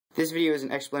this video is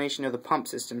an explanation of the pump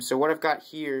system. So what I've got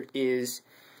here is,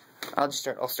 I'll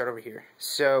start over here.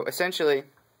 So essentially,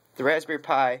 the Raspberry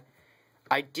Pi,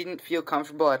 I didn't feel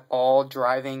comfortable at all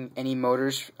driving any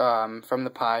motors from the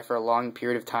Pi for a long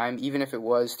period of time, even if it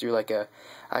was through like a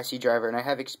IC driver. And I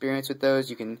have experience with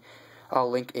those. I'll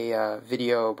link a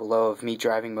video below of me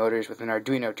driving motors with an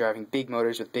Arduino, driving big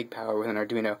motors with big power with an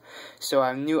Arduino. So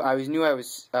I knew I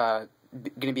was going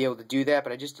to be able to do that,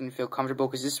 but I just didn't feel comfortable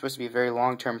because this is supposed to be a very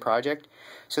long-term project.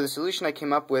 So the solution I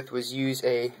came up with was use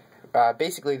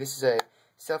basically this is a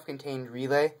self-contained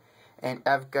relay, and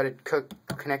I've got it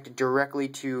connected directly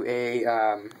to a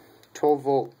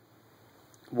 12-volt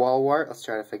wall wart. Let's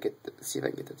try to see if I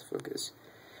can get that to focus.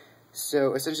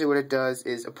 So essentially what it does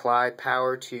is apply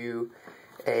power to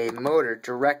a motor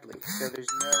directly. So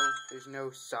there's no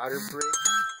solder bridge.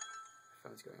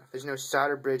 Phone's going off. There's no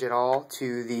solder bridge at all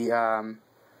to the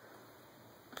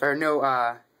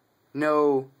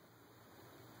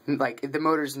like the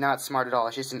motor's not smart at all.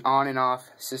 It's just an on and off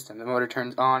system. The motor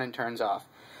turns on and turns off.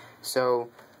 So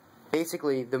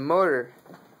basically the motor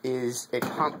is a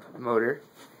pump motor,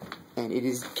 and it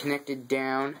is connected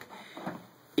down.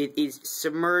 It is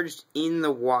submerged in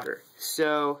the water.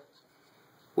 So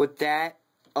what that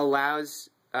allows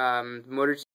the motor to